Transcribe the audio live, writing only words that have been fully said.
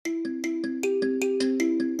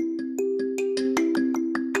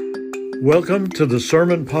Welcome to the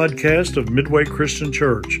Sermon Podcast of Midway Christian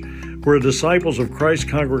Church. We're disciples of Christ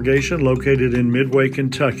congregation located in Midway,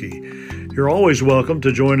 Kentucky. You're always welcome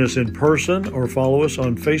to join us in person or follow us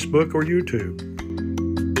on Facebook or YouTube.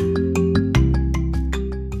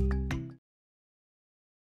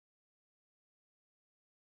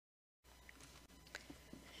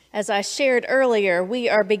 As I shared earlier, we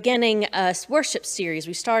are beginning a worship series.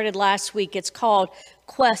 We started last week. It's called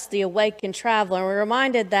Quest, the Awakened Traveler. And we're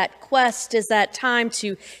reminded that quest is that time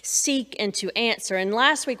to seek and to answer. And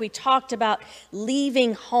last week we talked about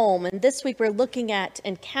leaving home. And this week we're looking at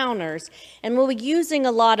encounters. And we'll be using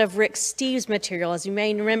a lot of Rick Steves material, as you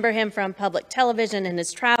may remember him from public television and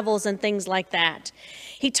his travels and things like that.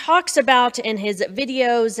 He talks about in his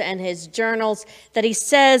videos and his journals that he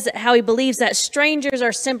says how he believes that strangers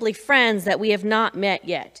are simply friends that we have not met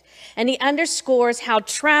yet. And he underscores how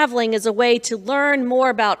traveling is a way to learn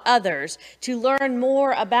more about others, to learn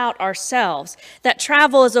more about ourselves. That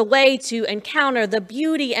travel is a way to encounter the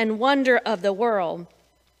beauty and wonder of the world.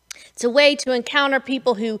 It's a way to encounter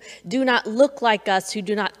people who do not look like us, who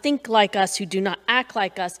do not think like us, who do not act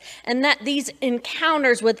like us. And that these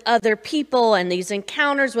encounters with other people and these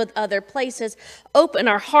encounters with other places open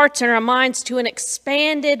our hearts and our minds to an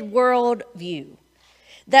expanded world view.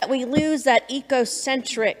 That we lose that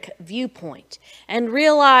ecocentric viewpoint and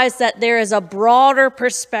realize that there is a broader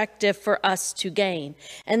perspective for us to gain.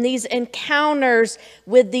 And these encounters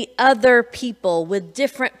with the other people, with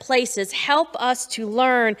different places, help us to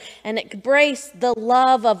learn and embrace the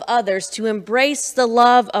love of others, to embrace the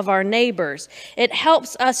love of our neighbors. It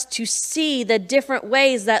helps us to see the different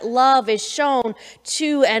ways that love is shown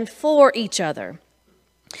to and for each other.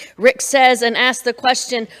 Rick says and asks the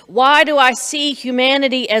question, why do I see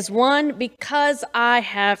humanity as one? Because I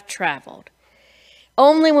have traveled.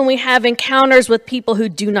 Only when we have encounters with people who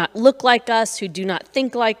do not look like us, who do not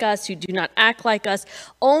think like us, who do not act like us,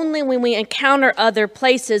 only when we encounter other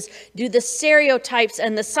places do the stereotypes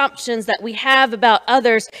and the assumptions that we have about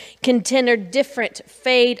others considered different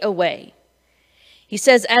fade away. He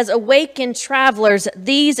says, as awakened travelers,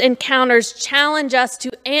 these encounters challenge us to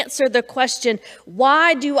answer the question,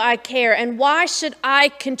 why do I care? And why should I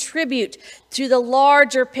contribute to the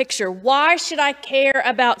larger picture? Why should I care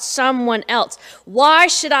about someone else? Why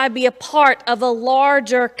should I be a part of a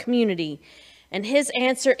larger community? And his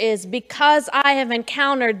answer is, because I have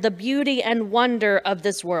encountered the beauty and wonder of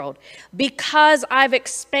this world. Because I've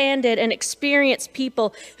expanded and experienced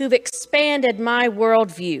people who've expanded my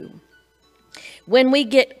worldview. When we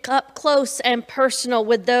get up close and personal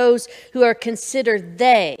with those who are considered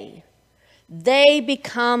they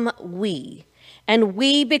become we. And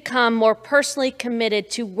we become more personally committed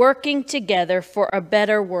to working together for a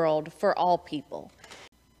better world for all people.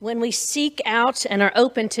 When we seek out and are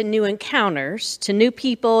open to new encounters, to new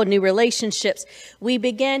people, new relationships, we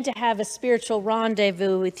begin to have a spiritual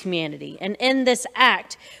rendezvous with humanity. And in this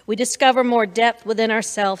act, we discover more depth within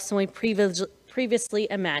ourselves than we previously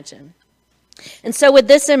imagined. And so with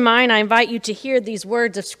this in mind, I invite you to hear these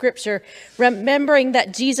words of Scripture, remembering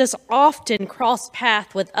that Jesus often crossed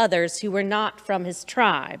paths with others who were not from his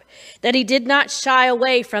tribe, that he did not shy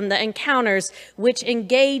away from the encounters which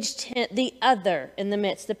engaged the other in the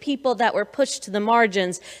midst, the people that were pushed to the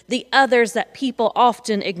margins, the others that people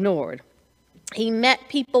often ignored. He met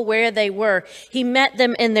people where they were. He met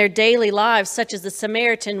them in their daily lives, such as the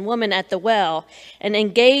Samaritan woman at the well, and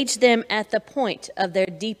engaged them at the point of their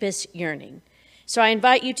deepest yearning. So I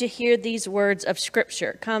invite you to hear these words of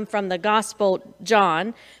Scripture come from the Gospel,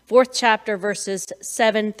 John, 4th chapter, verses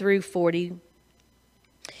 7 through 40.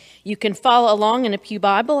 You can follow along in a pew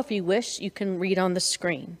Bible if you wish. You can read on the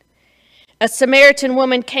screen. A Samaritan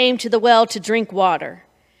woman came to the well to drink water.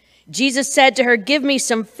 Jesus said to her, "Give me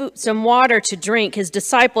some water to drink." His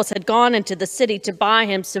disciples had gone into the city to buy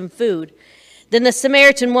him some food. Then the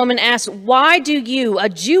Samaritan woman asked, "Why do you, a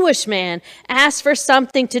Jewish man, ask for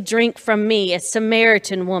something to drink from me, a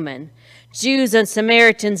Samaritan woman?" Jews and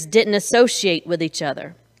Samaritans didn't associate with each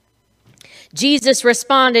other. Jesus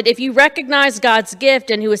responded, "If you recognize God's gift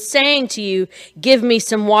and who is saying to you, 'Give me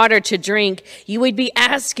some water to drink,' you would be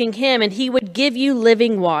asking him and he would give you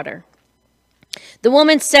living water." The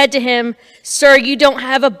woman said to him, "Sir, you don't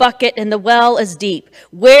have a bucket and the well is deep.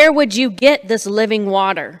 Where would you get this living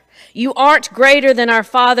water? You aren't greater than our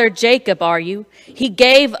father Jacob, are you? He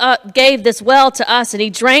gave this well to us, and he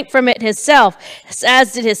drank from it himself,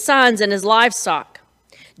 as did his sons and his livestock."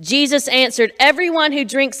 Jesus answered, "Everyone who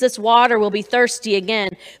drinks this water will be thirsty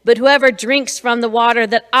again, but whoever drinks from the water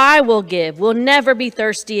that I will give will never be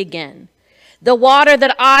thirsty again. The water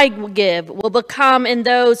that I will give will become in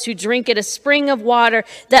those who drink it a spring of water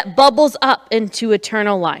that bubbles up into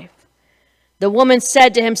eternal life." The woman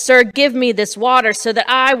said to him, "Sir, give me this water so that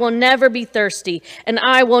I will never be thirsty, and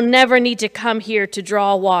I will never need to come here to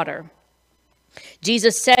draw water."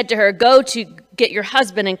 Jesus said to her, "Go to get your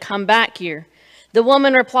husband and come back here." The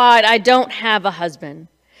woman replied, "I don't have a husband."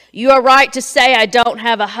 "You are right to say I don't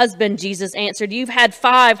have a husband," Jesus answered. "You've had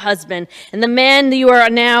 5 husbands, and the man that you are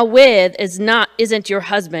now with isn't your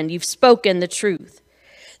husband. You've spoken the truth."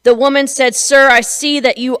 The woman said, "Sir, I see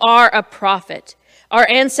that you are a prophet. Our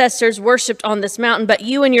ancestors worshipped on this mountain, but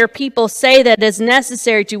you and your people say that it is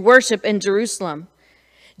necessary to worship in Jerusalem."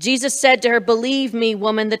 Jesus said to her, "Believe me,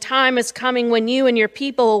 woman, the time is coming when you and your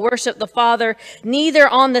people will worship the Father, neither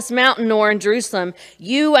on this mountain nor in Jerusalem.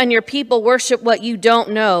 You and your people worship what you don't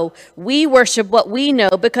know. We worship what we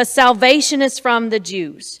know, because salvation is from the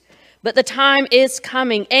Jews. But the time is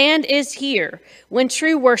coming and is here when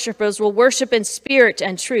true worshipers will worship in spirit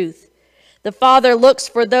and truth. The Father looks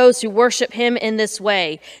for those who worship him in this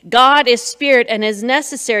way. God is spirit, and it is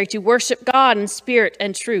necessary to worship God in spirit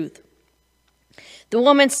and truth." The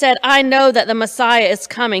woman said, "I know that the Messiah is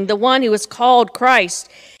coming, the one who is called Christ.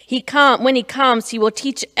 When he comes, he will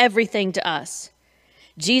teach everything to us."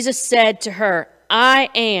 Jesus said to her, "I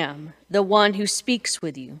am the one who speaks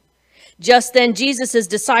with you." Just then Jesus'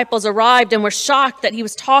 disciples arrived and were shocked that he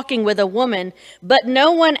was talking with a woman. But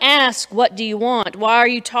no one asked, "What do you want? Why are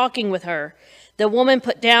you talking with her?" The woman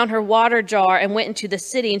put down her water jar and went into the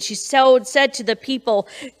city, and she said to the people,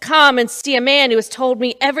 "Come and see a man who has told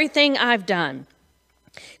me everything I've done.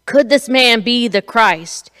 Could this man be the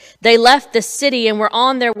Christ?" They left the city and were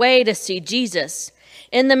on their way to see Jesus.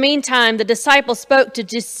 In the meantime, the disciples spoke to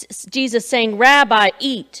Jesus, saying, "Rabbi,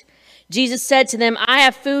 eat." Jesus said to them, "I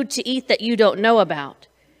have food to eat that you don't know about."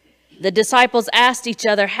 The disciples asked each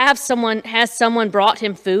other, Has someone brought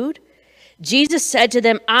him food? Jesus said to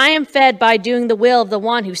them, "I am fed by doing the will of the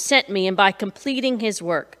one who sent me and by completing his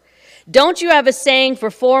work. Don't you have a saying,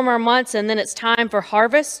 for 4 more months and then it's time for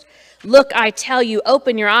harvest? Look, I tell you,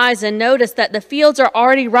 open your eyes and notice that the fields are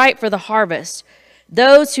already ripe for the harvest.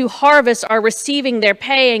 Those who harvest are receiving their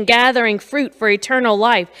pay and gathering fruit for eternal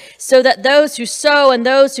life, so that those who sow and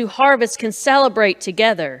those who harvest can celebrate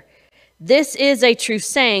together. This is a true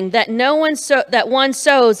saying, that one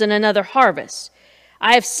sows and another harvests.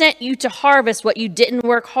 I have sent you to harvest what you didn't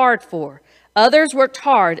work hard for. Others worked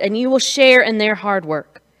hard, and you will share in their hard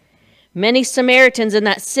work." Many Samaritans in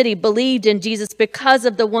that city believed in Jesus because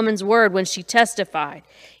of the woman's word when she testified,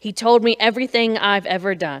 "He told me everything I've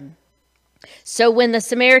ever done." So when the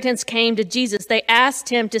Samaritans came to Jesus, they asked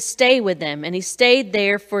him to stay with them, and he stayed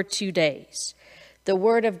there for 2 days. The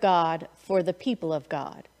word of God for the people of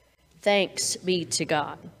God. Thanks be to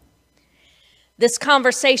God. This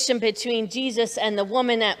conversation between Jesus and the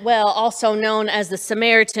woman at well, also known as the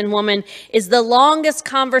Samaritan woman, is the longest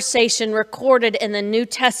conversation recorded in the New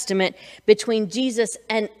Testament between Jesus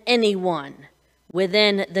and anyone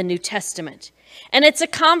within the New Testament. And it's a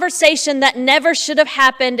conversation that never should have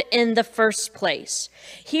happened in the first place.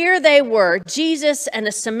 Here they were, Jesus and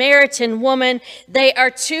a Samaritan woman. They are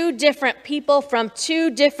 2 different people from 2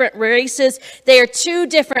 different races. They are 2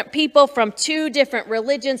 different people from 2 different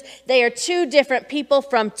religions. They are 2 different people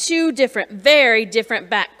from 2 very different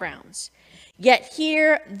backgrounds. Yet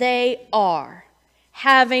here they are,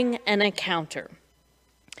 having an encounter.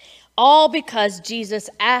 All because Jesus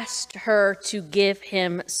asked her to give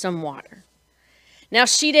him some water. Now,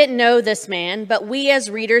 she didn't know this man, but we as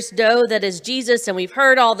readers know that is Jesus, and we've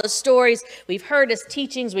heard all the stories, we've heard his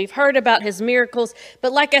teachings, we've heard about his miracles.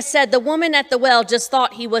 But like I said, the woman at the well just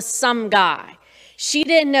thought he was some guy. She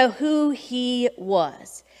didn't know who he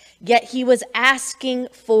was, yet he was asking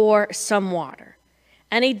for some water.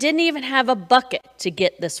 And he didn't even have a bucket to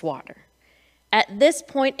get this water. At this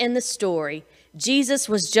point in the story, Jesus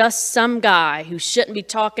was just some guy who shouldn't be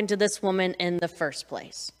talking to this woman in the first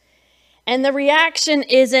place. And the reaction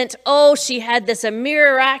isn't, oh, she had this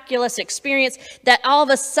miraculous experience that all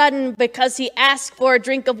of a sudden, because he asked for a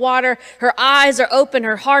drink of water, her eyes are open,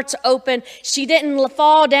 her heart's open. She didn't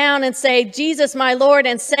fall down and say, "Jesus, my Lord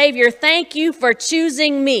and Savior, thank you for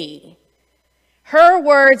choosing me." Her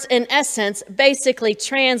words, in essence, basically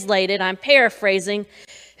translated, I'm paraphrasing,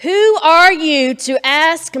 "Who are you to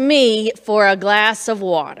ask me for a glass of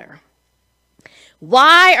water?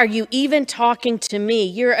 Why are you even talking to me?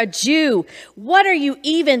 You're a Jew. What are you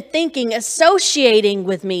even thinking, associating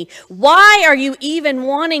with me? Why are you even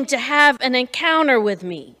wanting to have an encounter with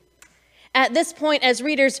me?" At this point, as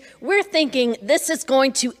readers, we're thinking this is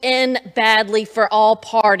going to end badly for all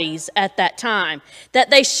parties at that time,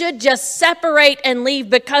 that they should just separate and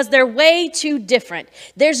leave because they're way too different.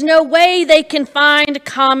 There's no way they can find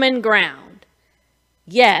common ground.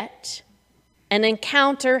 Yet, an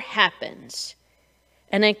encounter happens.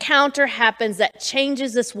 An encounter happens that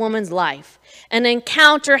changes this woman's life. An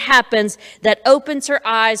encounter happens that opens her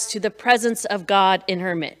eyes to the presence of God in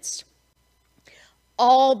her midst.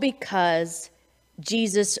 All because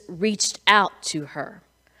Jesus reached out to her.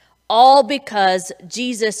 All because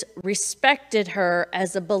Jesus respected her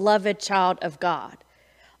as a beloved child of God.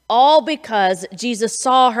 All because Jesus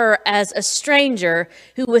saw her as a stranger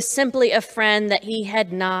who was simply a friend that he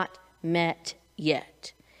had not met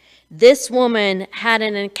yet. This woman had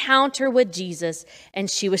an encounter with Jesus, and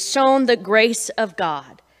she was shown the grace of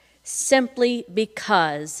God simply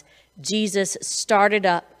because Jesus started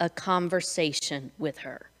up a conversation with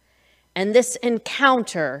her. And this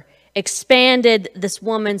encounter expanded this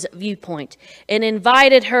woman's viewpoint and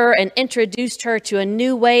invited her and introduced her to a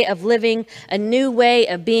new way of living, a new way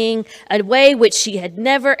of being, a way which she had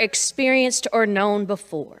never experienced or known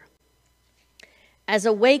before. As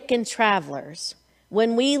awakened travelers,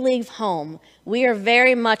 when we leave home, we are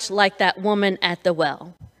very much like that woman at the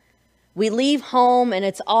well. We leave home and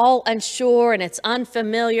it's all unsure and it's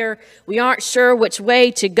unfamiliar. We aren't sure which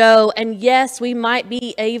way to go. And yes, we might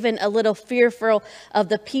be even a little fearful of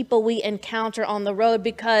the people we encounter on the road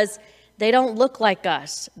because they don't look like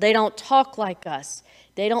us. They don't talk like us.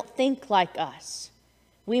 They don't think like us.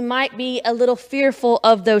 We might be a little fearful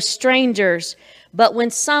of those strangers, but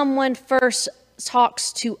when someone first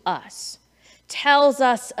talks to us, tells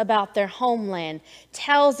us about their homeland,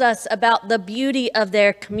 tells us about the beauty of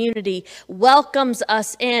their community, welcomes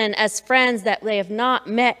us in as friends that they have not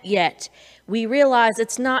met yet, we realize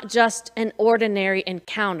it's not just an ordinary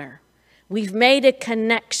encounter. We've made a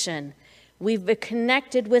connection. We've been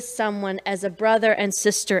connected with someone as a brother and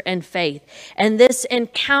sister in faith. And this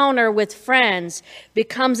encounter with friends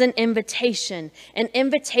becomes an invitation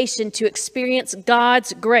to experience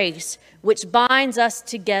God's grace, which binds us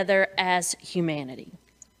together as humanity.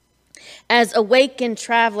 As awakened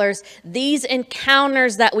travelers, these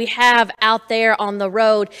encounters that we have out there on the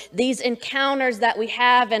road, these encounters that we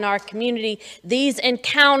have in our community, these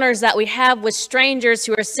encounters that we have with strangers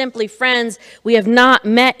who are simply friends we have not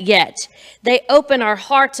met yet, they open our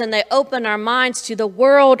hearts and they open our minds to the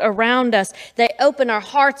world around us. They open our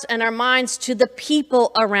hearts and our minds to the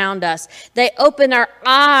people around us. They open our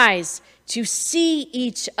eyes to see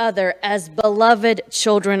each other as beloved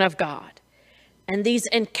children of God. And these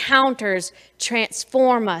encounters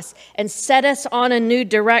transform us and set us on a new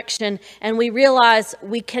direction, and we realize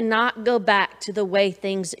we cannot go back to the way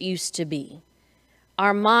things used to be.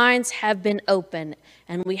 Our minds have been opened,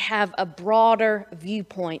 and we have a broader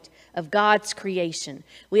viewpoint of God's creation.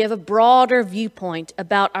 We have a broader viewpoint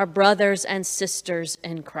about our brothers and sisters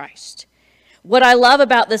in Christ. What I love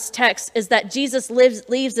about this text is that Jesus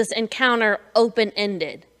leaves this encounter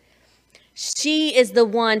open-ended. She is the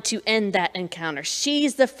one to end that encounter.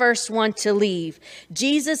 She's the first one to leave.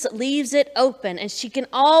 Jesus leaves it open, and she can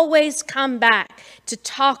always come back to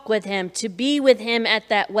talk with him, to be with him at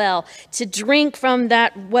that well, to drink from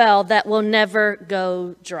that well that will never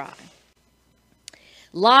go dry.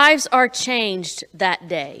 Lives are changed that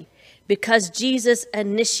day because Jesus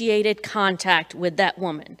initiated contact with that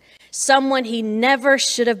woman, someone he never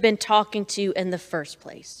should have been talking to in the first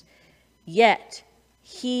place. Yet,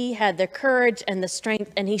 he had the courage and the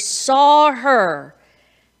strength, and he saw her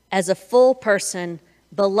as a full person,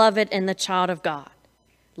 beloved and the child of God.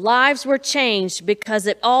 Lives were changed because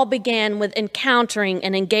it all began with encountering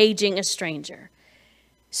and engaging a stranger.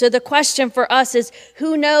 So the question for us is,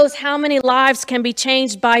 who knows how many lives can be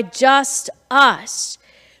changed by just us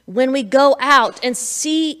when we go out and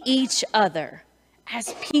see each other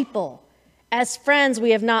as people, as friends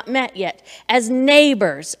we have not met yet, as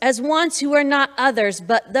neighbors, as ones who are not others,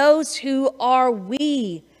 but those who are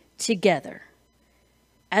we together.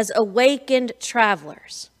 As awakened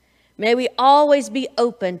travelers, may we always be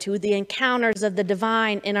open to the encounters of the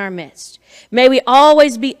divine in our midst. May we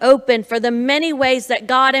always be open for the many ways that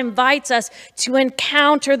God invites us to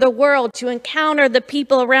encounter the world, to encounter the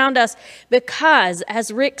people around us. Because,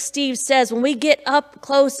 as Rick Steves says, when we get up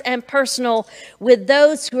close and personal with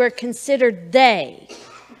those who are considered they,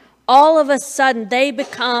 all of a sudden they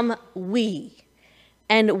become we.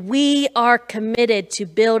 And we are committed to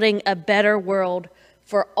building a better world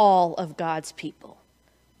for all of God's people.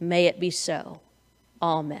 May it be so.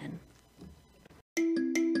 Amen.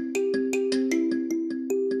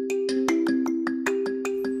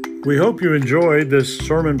 We hope you enjoyed this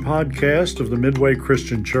sermon podcast of the Midway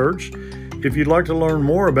Christian Church. If you'd like to learn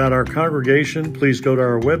more about our congregation, please go to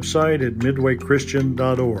our website at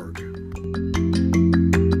midwaychristian.org.